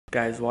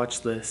Guys,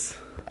 watch this.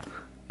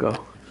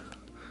 Go.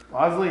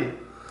 Bosley,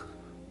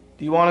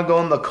 do you want to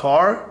go in the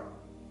car?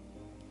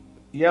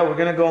 Yeah, we're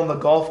gonna go in the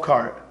golf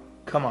cart.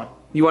 Come on.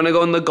 You want to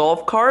go in the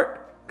golf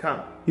cart?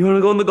 Come. You want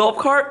to go in the golf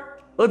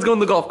cart? Let's go in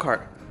the golf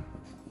cart.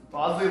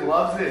 Bosley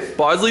loves it.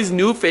 Bosley's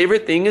new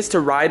favorite thing is to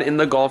ride in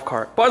the golf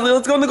cart. Bosley,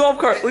 let's go in the golf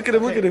cart. Look at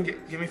him, look at him.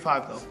 Give me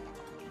 5 though.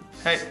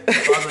 Hey,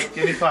 Bosley,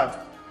 give me 5.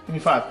 Give me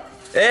 5.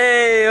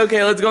 Hey,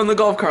 okay, let's go in the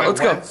golf cart.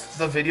 Let's go.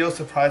 The video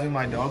surprising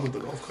my dog with the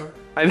golf cart.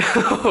 I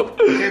know.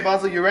 Okay,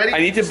 Bosley, you ready? I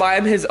need to buy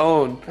him his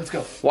own. Let's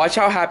go. Watch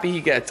how happy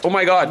he gets. Oh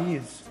my God.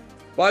 Jeez.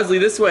 Bosley,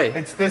 this way.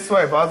 It's this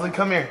way, Bosley.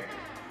 Come here.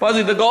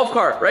 Bosley, the golf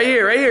cart. Right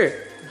here, right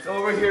here. It's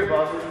over here,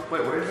 Bosley.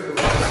 Wait, where's the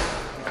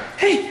golf cart?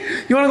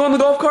 Hey, you want to go in the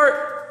golf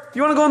cart?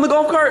 You want to go in the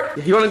golf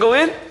cart? You want to go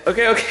in?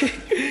 Okay, okay.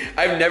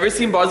 I've never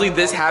seen Bosley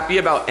this happy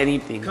about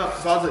anything. Come,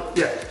 Bosley.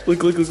 Yeah.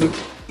 Look, look, look, look.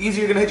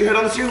 Easy, you're gonna hit your head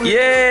on the ceiling.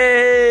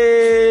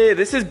 Yay!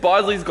 This is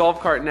Bosley's golf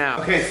cart now.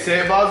 Okay, say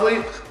it,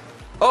 Bosley.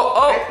 Oh,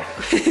 oh.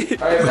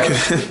 Alright,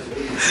 Bosley.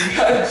 You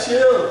gotta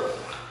chill.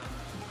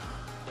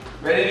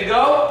 Ready to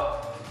go?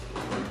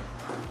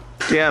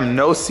 Damn,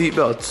 no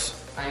seatbelts.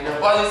 I know.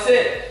 Bosley,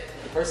 sit.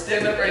 Or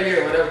stand up right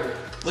here, whatever.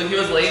 Look, he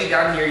was laying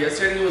down here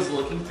yesterday and he was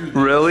looking through.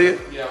 Really?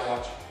 Yeah,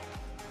 watch.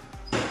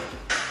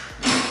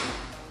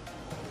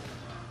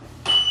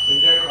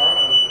 Is there a car?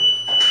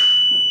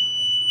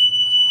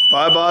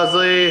 Bye,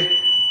 Bosley.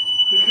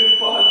 Look at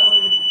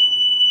Bosley.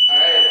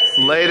 Alright.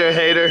 Later,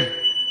 hater.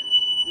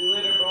 See you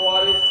later, bro,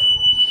 Wattis.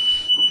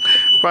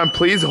 Brian,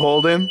 please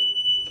hold him.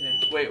 Okay,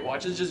 wait,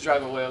 watch us just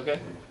drive away, okay?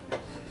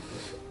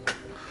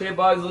 Okay,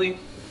 Bosley.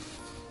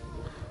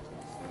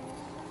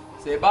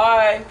 Say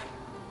bye.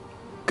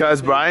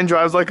 Guys, Brian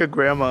drives like a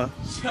grandma.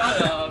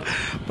 Shut up.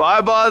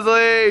 Bye,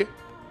 Bosley.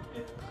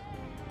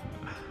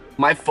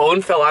 My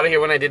phone fell out of here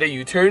when I did a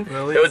U-turn.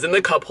 Really? It was in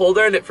the cup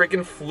holder and it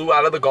freaking flew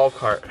out of the golf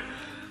cart.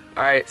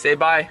 Alright, say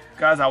bye.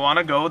 Guys, I want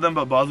to go with them,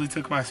 but Bosley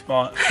took my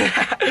spot.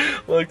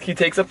 Look, he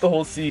takes up the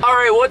whole seat.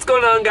 Alright, what's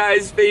going on,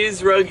 guys?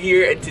 FaZe Rug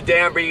here, and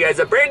today I'm bringing you guys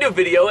a brand new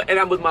video, and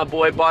I'm with my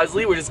boy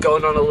Bosley. We're just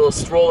going on a little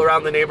stroll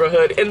around the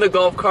neighborhood in the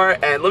golf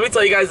cart, and let me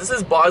tell you guys, this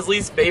is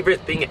Bosley's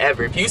favorite thing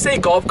ever. If you say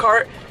golf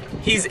cart,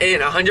 he's in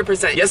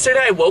 100%.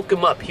 Yesterday I woke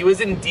him up. He was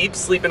in deep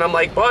sleep and I'm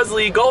like,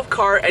 Bosley, golf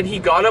cart, and he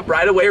got up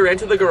right away, ran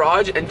to the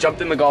garage and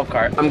jumped in the golf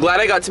cart. I'm glad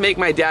I got to make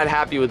my dad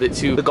happy with it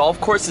too. The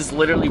golf course is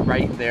literally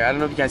right there. I don't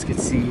know if you guys can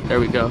see. There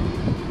we go.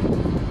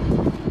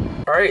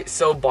 All right,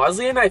 so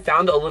Bosley and I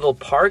found a little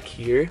park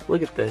here.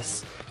 Look at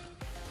this.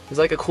 It's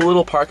like a cool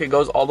little park. It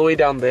goes all the way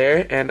down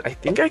there, and I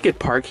think I could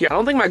park here. I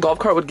don't think my golf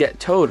cart would get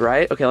towed,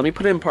 right? Okay, let me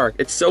put it in park.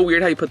 It's so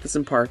weird how you put this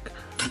in park.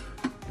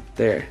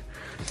 There.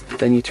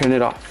 Then you turn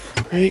it off.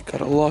 Right,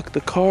 gotta lock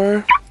the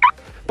car.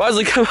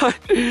 Bosley, come on.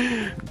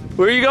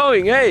 Where are you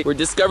going? Hey, we're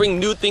discovering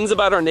new things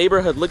about our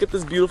neighborhood. Look at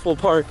this beautiful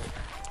park.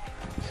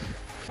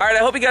 All right, I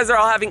hope you guys are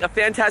all having a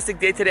fantastic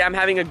day today. I'm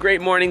having a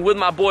great morning with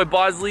my boy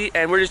Bosley,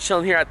 and we're just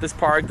chilling here at this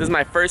park. This is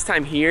my first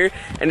time here,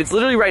 and it's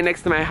literally right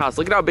next to my house.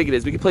 Look at how big it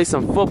is. We could play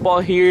some football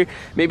here,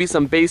 maybe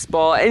some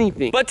baseball,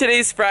 anything. But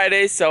today's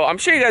Friday, so I'm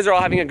sure you guys are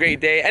all having a great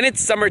day, and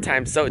it's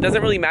summertime, so it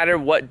doesn't really matter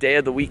what day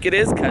of the week it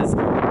is, because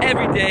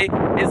every day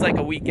is like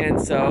a weekend.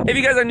 So if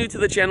you guys are new to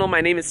the channel,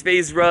 my name is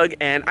FaZe Rug,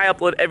 and I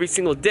upload every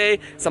single day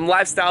some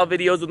lifestyle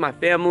videos with my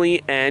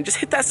family, and just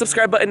hit that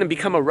subscribe button and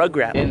become a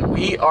Rugrat. And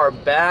we are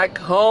back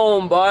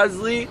home,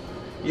 Bosley.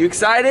 You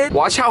excited?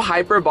 Watch how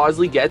hyper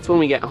Bosley gets when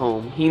we get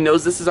home. He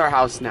knows this is our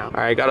house now. All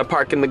right, gotta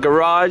park in the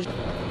garage.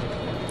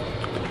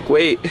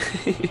 Wait.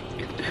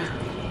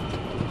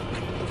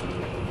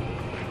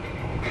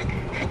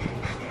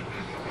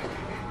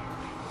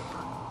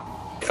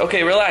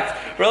 Okay,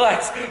 relax,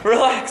 relax,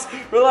 relax,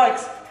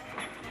 relax.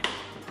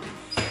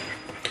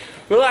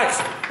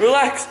 Relax,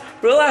 relax,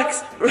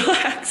 relax,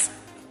 relax.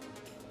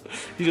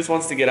 He just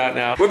wants to get out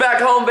now. We're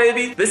back home,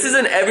 baby. This is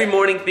an every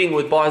morning thing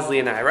with Bosley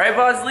and I, right,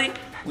 Bosley?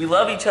 We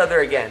love each other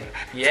again.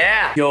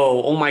 Yeah.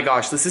 Yo, oh my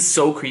gosh, this is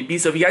so creepy.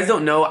 So if you guys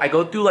don't know, I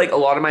go through like a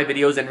lot of my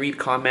videos and read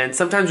comments,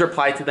 sometimes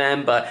reply to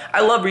them, but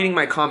I love reading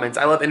my comments.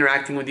 I love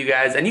interacting with you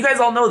guys, and you guys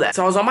all know that.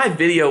 So I was on my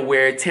video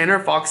where Tanner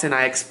Fox and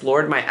I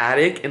explored my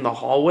attic in the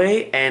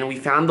hallway, and we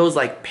found those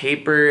like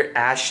paper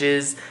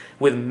ashes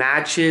with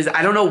matches.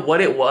 I don't know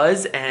what it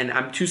was, and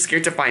I'm too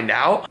scared to find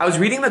out. I was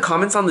reading the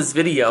comments on this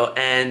video,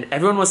 and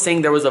everyone was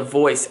saying there was a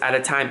voice at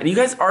a time. And you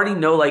guys already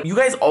know, like, you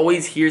guys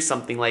always hear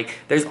something. Like,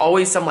 there's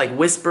always some, like,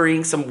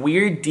 whispering, some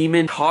weird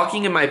demon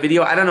talking in my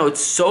video. I don't know, it's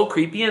so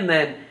creepy. And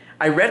then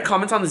I read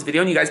comments on this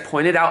video, and you guys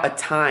pointed out a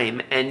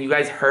time, and you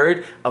guys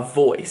heard a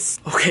voice.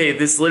 Okay,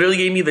 this literally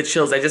gave me the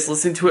chills. I just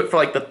listened to it for,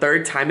 like, the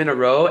 3rd time in a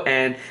row,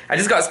 and I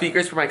just got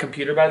speakers for my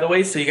computer, by the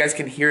way, so you guys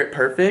can hear it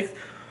perfect.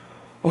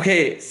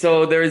 Okay,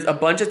 so there's a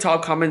bunch of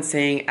top comments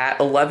saying at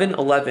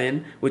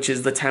 11:11, which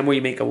is the time where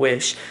you make a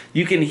wish,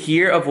 you can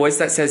hear a voice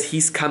that says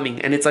he's coming,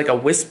 and it's like a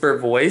whisper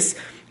voice.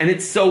 And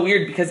it's so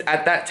weird because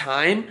at that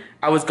time,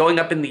 I was going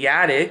up in the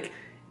attic,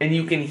 and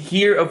you can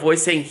hear a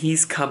voice saying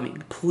he's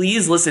coming.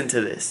 Please listen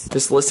to this.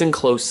 Just listen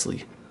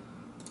closely.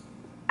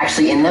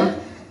 Actually in them?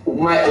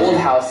 My old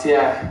house,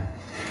 yeah.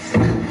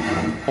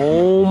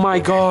 Oh my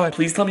god.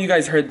 Please tell me you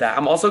guys heard that.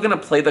 I'm also gonna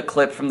play the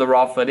clip from the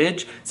raw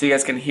footage so you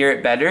guys can hear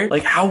it better.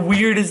 Like, how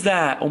weird is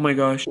that? Oh my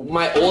gosh.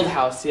 My old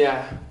house,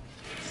 yeah.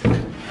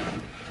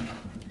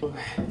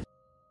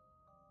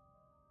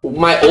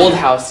 My old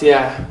house,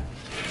 yeah.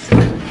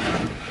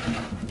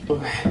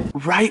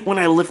 Right when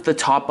I lift the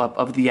top up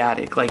of the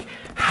attic. Like,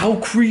 how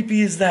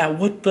creepy is that?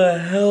 What the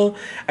hell?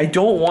 I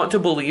don't want to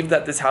believe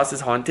that this house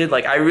is haunted.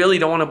 Like, I really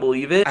don't want to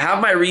believe it. I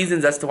have my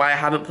reasons as to why I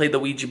haven't played the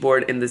Ouija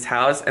board in this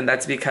house, and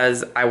that's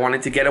because I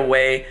wanted to get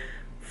away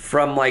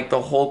from like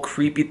the whole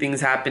creepy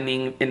things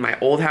happening in my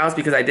old house,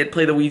 because I did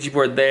play the Ouija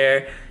board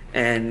there,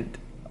 and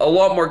a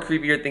lot more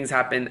creepier things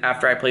happened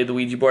after I played the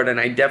Ouija board, and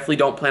I definitely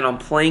don't plan on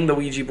playing the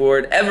Ouija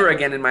board ever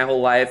again in my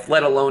whole life,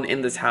 let alone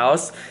in this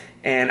house.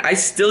 And I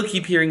still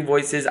keep hearing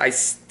voices. I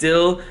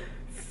still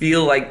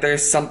feel like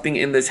there's something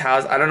in this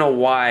house. I don't know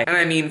why. And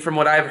I mean, from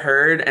what I've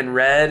heard and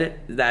read,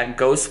 that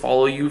ghosts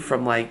follow you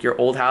from like your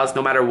old house.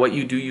 No matter what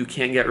you do, you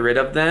can't get rid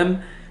of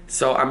them.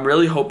 So I'm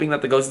really hoping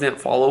that the ghosts didn't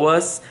follow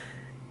us.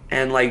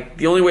 And like,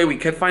 the only way we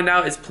could find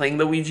out is playing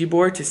the Ouija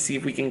board to see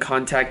if we can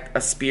contact a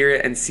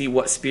spirit and see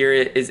what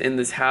spirit is in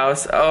this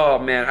house. Oh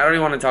man, I don't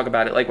even want to talk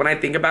about it. Like, when I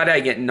think about it,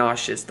 I get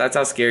nauseous. That's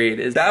how scary it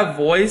is. That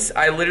voice,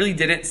 I literally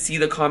didn't see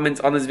the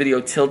comments on this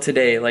video till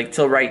today, like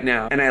till right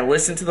now. And I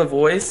listened to the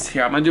voice.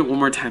 Here, I'm gonna do it one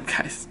more time,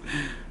 guys.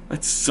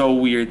 That's so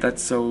weird.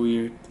 That's so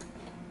weird.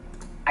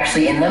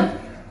 Actually in them?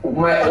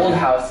 My old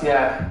house,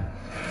 yeah.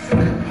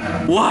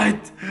 What?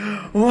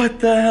 What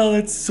the hell?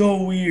 It's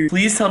so weird.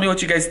 Please tell me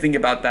what you guys think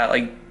about that.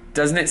 Like,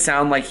 doesn't it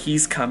sound like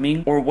he's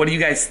coming? Or what do you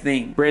guys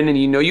think? Brandon,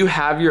 you know you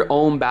have your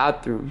own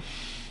bathroom.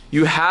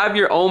 You have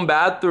your own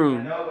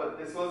bathroom. I know, but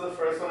this was the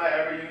first one I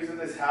ever used in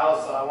this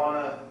house, so I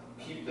want to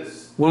keep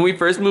this. When we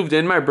first moved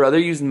in, my brother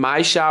used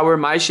my shower,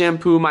 my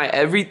shampoo, my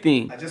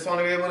everything. I just want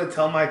to be able to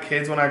tell my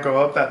kids when I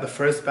grow up that the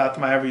first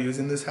bathroom I ever used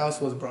in this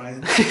house was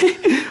Brian's.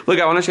 Look,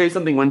 I want to show you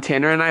something. When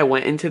Tanner and I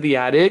went into the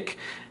attic,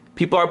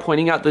 people are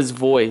pointing out this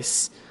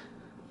voice.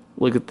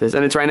 Look at this.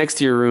 And it's right next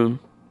to your room.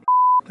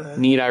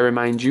 Need I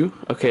remind you?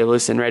 Okay,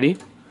 listen, ready?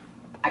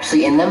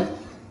 Actually in them?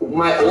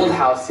 My old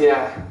house,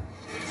 yeah.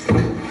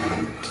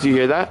 Did you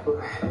hear that?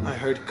 I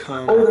heard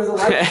come. Oh, there's a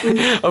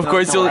light. Of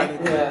course you'll...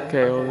 Yeah.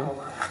 Okay, hold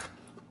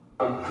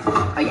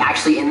on. Are you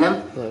actually in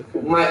them?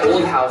 Look. My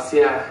old house,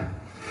 yeah.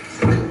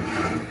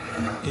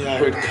 Yeah, I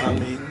heard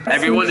coming.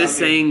 Everyone is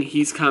saying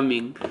he's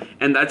coming.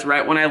 And that's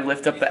right when I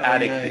lift up the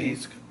attic. Yeah,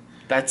 he's...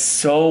 That's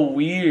so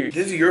weird.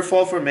 This is your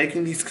fault for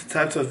making these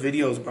types of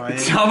videos, Brian.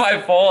 It's not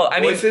my fault. I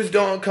mean, voices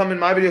don't come in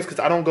my videos because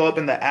I don't go up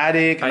in the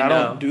attic and I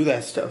don't do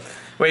that stuff.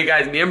 Wait,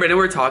 guys, me and Brandon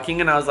were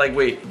talking and I was like,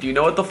 wait, do you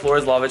know what the floor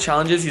is lava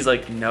challenge is? He's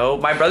like, no.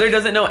 My brother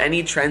doesn't know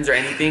any trends or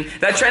anything.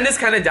 That trend is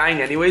kind of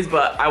dying anyways,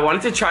 but I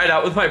wanted to try it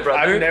out with my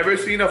brother. I've never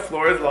seen a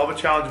floor is lava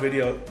challenge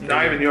video.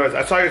 Not even yours.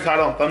 I saw your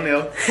title on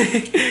thumbnail.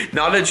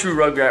 Not a true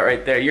Rugrat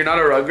right there. You're not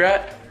a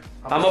Rugrat?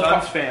 I'm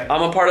a fan.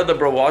 I'm a part of the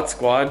Brawat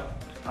squad.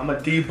 I'm a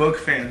D-Book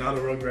fan, not a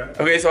Rugrat.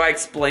 Okay, so I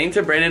explained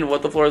to Brandon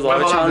what the floor is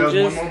lava challenge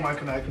is. One more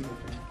mic and I can open.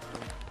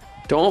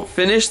 Don't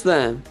finish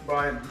them.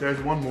 Brian, there's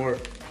one more.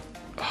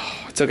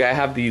 Oh, it's okay, I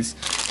have these.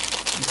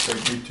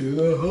 Take me to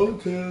the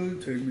hotel,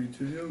 take me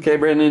to the... Okay,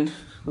 Brandon,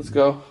 let's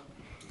go.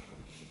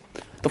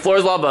 The floor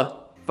is lava.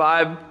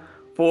 5,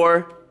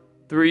 4,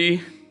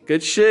 3.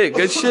 Good shit,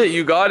 good shit.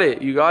 You got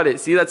it, you got it.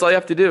 See, that's all you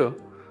have to do.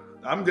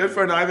 I'm good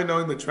for not even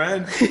knowing the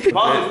trend. Bosley,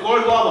 the floor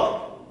is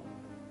lava.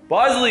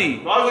 Bosley!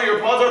 Bosley, your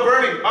paws are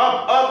burning.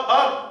 Up, up,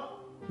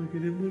 up. Look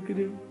at him, look at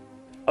him.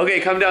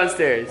 Okay, come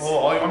downstairs. Oh,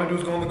 all you want to do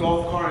is go in the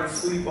golf car and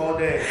sleep all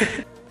day.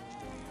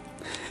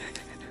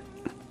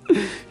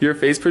 Your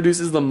face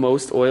produces the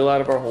most oil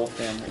out of our whole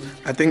family.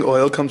 I think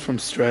oil comes from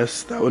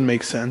stress. That would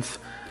make sense.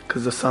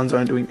 Because the Suns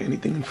aren't doing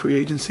anything in free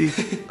agency.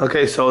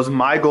 Okay, so is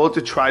my goal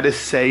to try to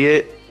say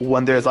it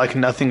when there's like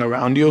nothing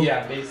around you?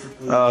 Yeah,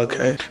 basically.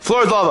 Okay.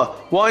 Floor is lava.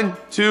 1,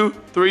 2,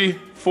 3,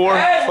 4,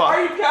 hey, 5. why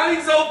are you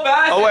counting so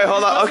fast? Oh wait,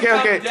 hold on. Okay,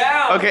 okay.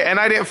 Okay, and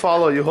I didn't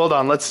follow you. Hold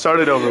on. Let's start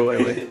it over.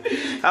 Wait.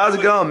 How's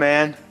it going,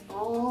 man?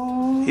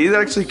 He's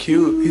actually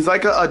cute. He's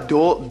like an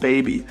adult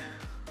baby.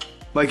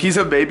 Like he's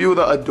a baby with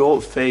an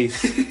adult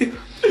face.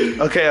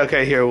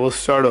 Okay, here, we'll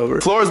start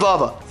over. Floor is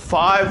lava.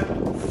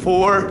 5,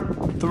 4,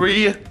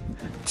 3,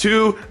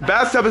 2.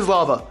 Bathtub is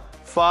lava.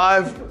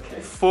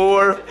 5,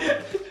 4.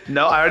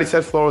 No, I already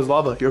said floor was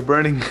lava. You're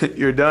burning.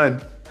 You're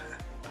done.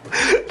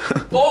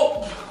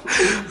 Oh!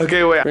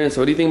 Okay, wait. Brandon,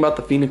 so what do you think about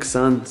the Phoenix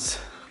Suns?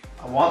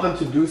 I want them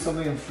to do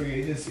something in free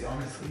agency,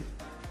 honestly.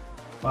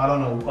 But I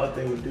don't know what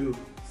they would do.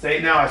 Say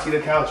it now. I see the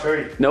couch.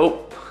 Hurry.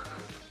 Nope.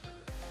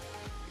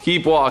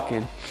 Keep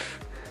walking.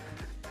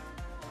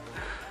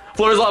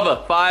 Floor is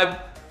lava. 5,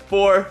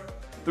 4,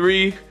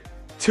 3,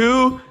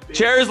 2.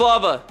 Chair is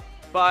lava.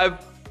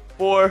 5,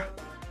 4,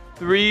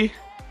 3.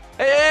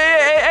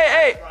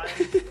 Hey!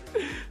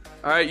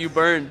 All right, you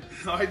burned.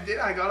 No, I did.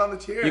 I got on the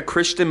chair. You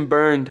Christian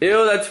burned.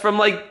 Ew, that's from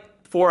like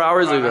 4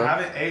 hours ago. I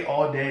haven't ate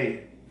all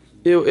day.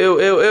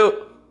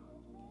 Ew.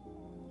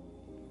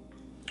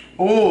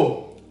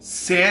 Oh,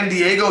 San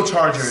Diego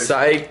Chargers.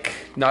 Psych.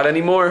 Not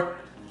anymore.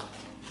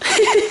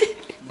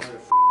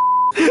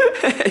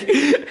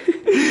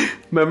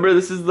 Remember,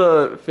 this is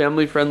the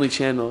family-friendly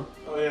channel.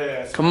 Oh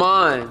yeah. Come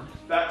on.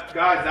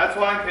 Guys, that's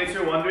why, in case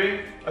you're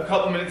wondering, a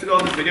couple minutes ago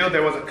in the video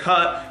there was a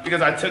cut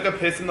because I took a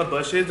piss in the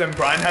bushes and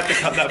Brian had to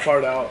cut that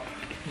part out.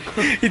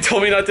 He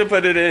told me not to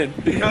put it in.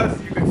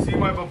 Because you can see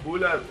my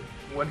babula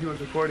when he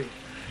was recording.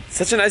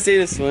 Such a nice day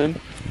to swim.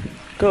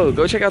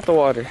 Go check out the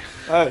water.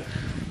 Hey.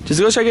 Just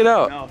go check it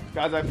out. No,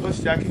 guys, I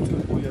pushed Jackie to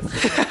the pool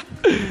yesterday.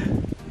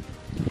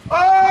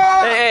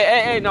 Oh!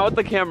 Hey, not with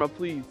the camera,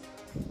 please.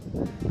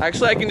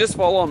 Actually, I can just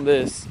fall on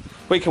this.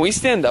 Wait, can we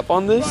stand up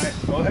on this? Right,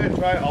 go ahead,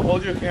 try it. I'll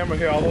hold your camera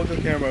here. I'll hold your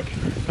camera.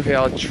 Okay,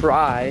 I'll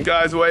try.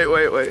 Guys, wait.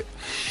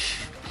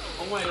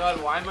 Oh my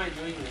god, why am I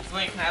doing this?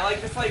 Wait, can I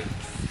like just like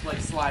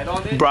slide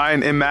on it?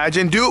 Brian,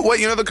 imagine. What,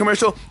 you know the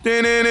commercial?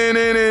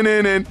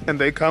 And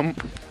they come.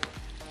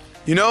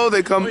 You know,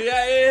 they come. Oh,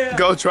 yeah.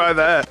 Go try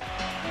that.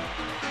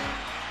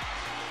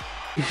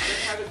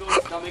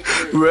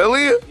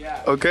 Really?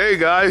 Yeah. Okay,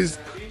 guys.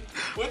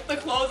 With the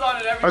clothes on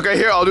and everything. Okay,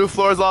 here, I'll do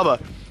floor is lava.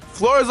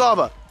 Floor is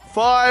lava.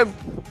 5,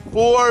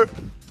 4,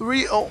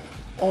 3.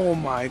 Oh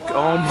my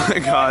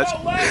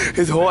gosh.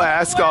 His whole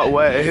ass got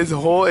wet.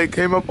 It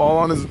came up all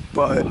on his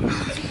butt.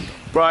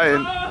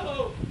 Brian.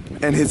 No.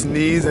 And his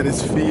knees and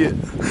his feet.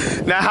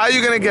 Now, how are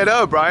you gonna get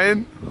up,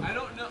 Brian? I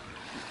don't know.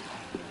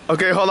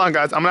 Okay, hold on,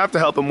 guys. I'm gonna have to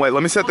help him. Wait,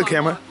 let me set the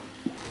camera.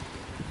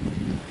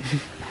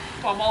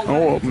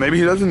 Oh, maybe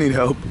he doesn't need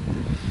help.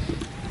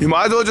 You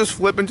might as well just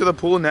flip into the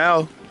pool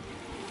now.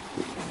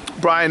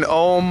 Brian,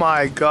 oh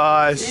my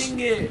gosh. Dang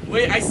it.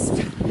 Wait, I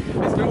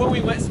swear when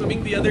we went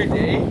swimming the other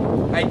day,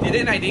 I did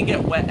it and I didn't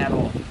get wet at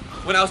all.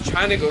 When I was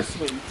trying to go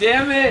swim.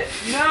 Damn it.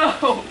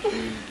 No.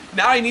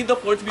 Now I need the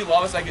floor to be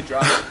lava so I can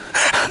drop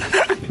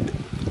it.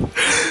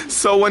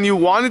 So when you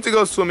wanted to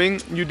go swimming,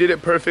 you did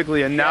it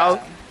perfectly, and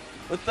now...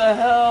 What the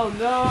hell?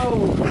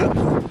 No.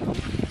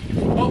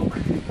 Oh.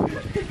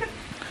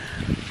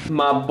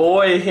 My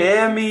boy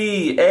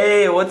Hammy.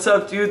 Hey, what's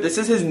up, dude? This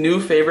is his new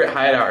favorite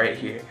hideout right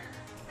here.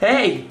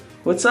 Hey,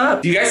 what's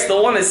up? Do you guys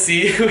still want to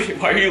see?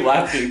 Why are you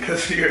laughing?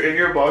 Because you're in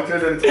your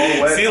boxers and it's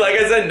all wet. See, like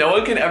I said, no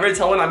one can ever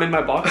tell when I'm in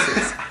my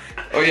boxers.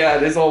 Oh yeah,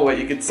 it is all wet.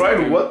 You can see.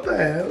 Brian, what the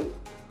hell?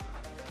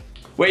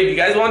 Wait, you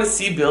guys want to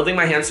see building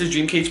my hamster's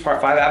dream cage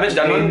part 5? I haven't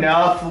done one.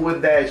 Enough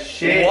with that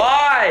shit.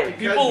 Why?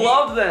 People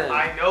love them.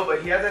 I know,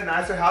 but he has a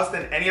nicer house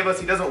than any of us.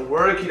 He doesn't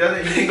work. He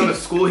didn't go to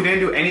school. He didn't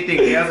do anything.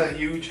 He has a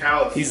huge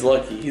house. He's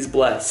lucky. He's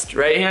blessed.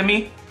 Right,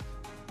 Hammy?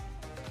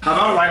 How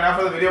about right now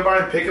for the video,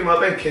 Brian, pick him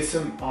up and kiss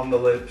him on the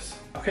lips.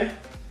 Okay.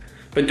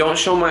 But don't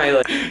show my,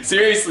 like,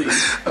 seriously.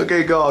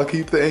 Okay, go. I'll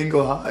keep the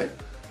angle high.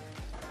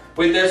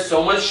 Wait, there's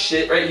so much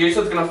shit right here,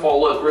 so it's gonna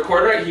fall. Look,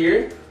 record right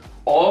here.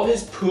 All of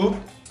his poop.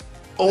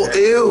 Oh,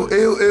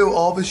 ew,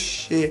 all the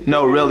shit.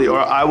 No, really, or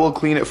I will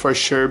clean it for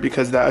sure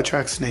because that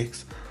attracts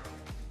snakes.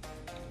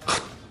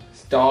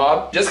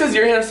 Stop. Just because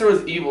your hamster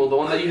was evil, the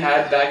one that you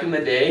had back in the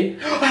day.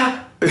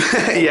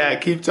 Yeah,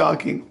 keep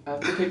talking. I have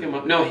to pick him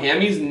up. No,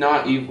 Hammy's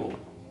not evil.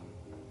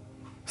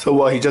 So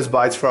what, he just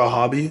bites for a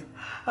hobby?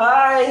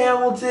 Hi,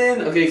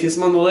 Hamilton. Okay, kiss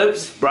him on the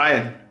lips.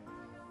 Brian.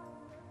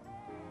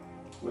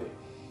 Wait.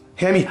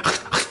 Hammy.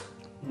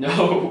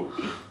 No.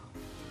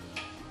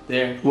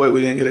 There. Wait,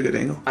 we didn't get a good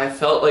angle. I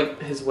felt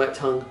like his wet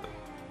tongue.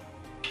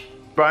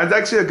 Brian's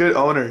actually a good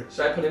owner.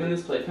 Should I put him in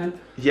this playpen?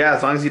 Yeah,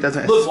 as long as he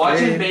doesn't Look, watch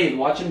him bathe.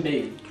 Watch him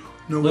bathe.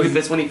 No Look way. at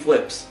this when he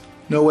flips.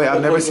 No way,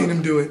 I've never look, seen look.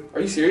 him do it.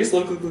 Are you serious?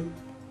 Look.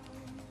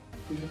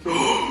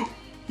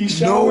 He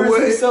showers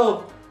way.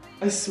 himself.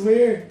 I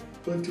swear.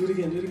 Look, do it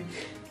again.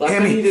 Last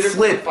time he did it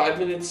for 5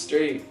 minutes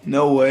straight.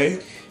 No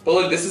way. But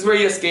look, this is where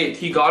he escaped.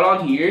 He got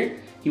on here,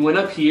 he went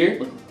up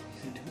here,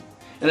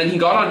 and then he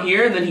got on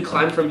here, and then he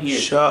climbed from here.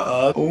 Shut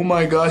up. Oh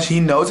my gosh, he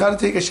knows how to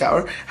take a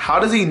shower? How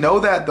does he know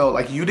that though?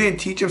 Like, you didn't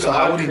teach him, so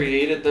how would he? God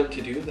created them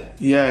to do that.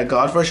 Yeah,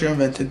 God for sure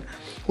invented.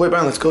 Wait,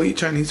 Brian, let's go eat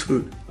Chinese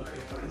food. Okay,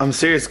 fine. I'm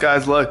serious,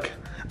 guys, look.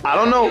 I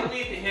don't know. Can't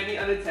leave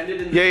him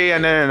unattended in Yeah,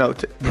 no.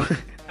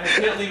 I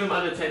can't leave him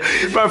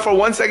unattended. Brian, for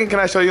 1 second, can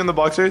I show you in the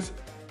boxers?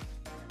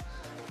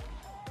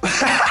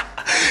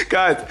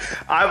 Guys,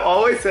 I've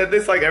always said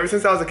this, like, ever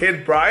since I was a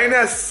kid. Brian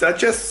has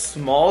such a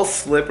small,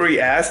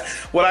 slippery ass.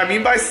 What I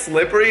mean by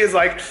slippery is,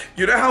 like,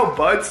 you know how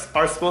butts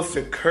are supposed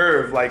to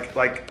curve? Like,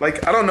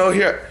 I don't know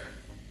here.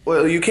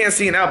 Well, you can't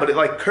see it now, but it,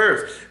 like,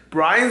 curves.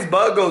 Brian's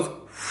butt goes,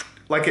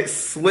 like, it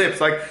slips.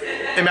 Like,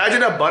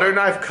 imagine a butter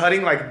knife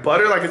cutting, like,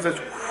 butter, like, it's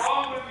just...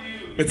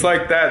 It's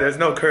like that, there's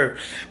no curve.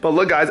 But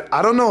look guys,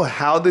 I don't know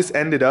how this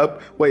ended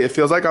up. Wait, it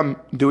feels like I'm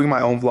doing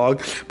my own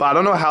vlog. But I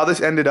don't know how this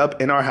ended up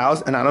in our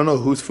house. And I don't know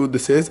whose food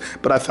this is.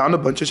 But I found a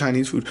bunch of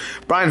Chinese food.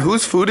 Brian,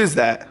 whose food is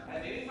that? I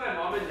think it's my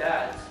mom and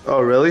dad's.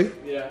 Oh, really?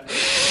 Yeah.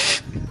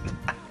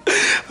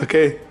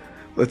 Okay,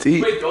 let's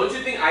eat. Wait, don't you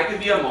think I could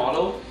be a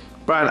model?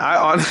 Brian,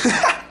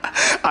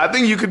 I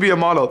think you could be a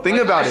model. Think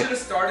about I it. should have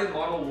started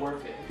Model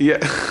Warfare. Yeah.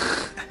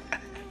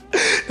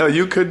 No,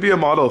 you could be a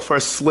model for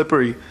a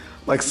slippery.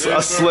 Like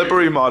a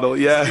slippery model,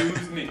 yeah.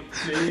 Excuse me.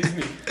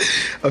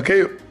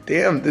 Okay,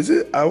 damn,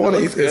 I want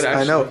to eat this,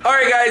 I know.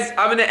 Alright guys,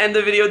 I'm going to end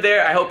the video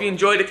there. I hope you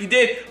enjoyed. If you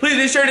did, please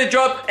be sure to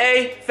drop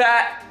a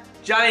fat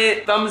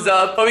giant thumbs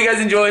up. Hope you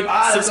guys enjoyed.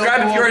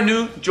 Subscribe so if cool. you are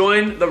new.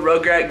 Join the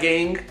Rugrat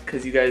gang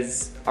because you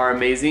guys are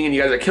amazing and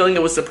you guys are killing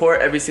it with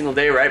support every single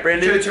day, right,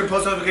 Brandon? Turn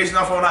post notifications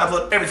off when I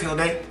upload every single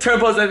day. Turn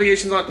post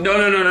notifications on. No,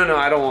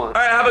 I don't want.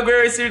 All right, have a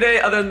great rest of your day.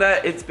 Other than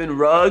that, it's been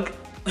Rug.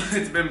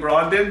 It's been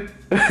Brandon.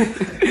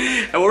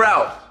 And we're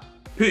out.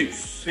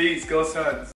 Peace. Peace, go Suns.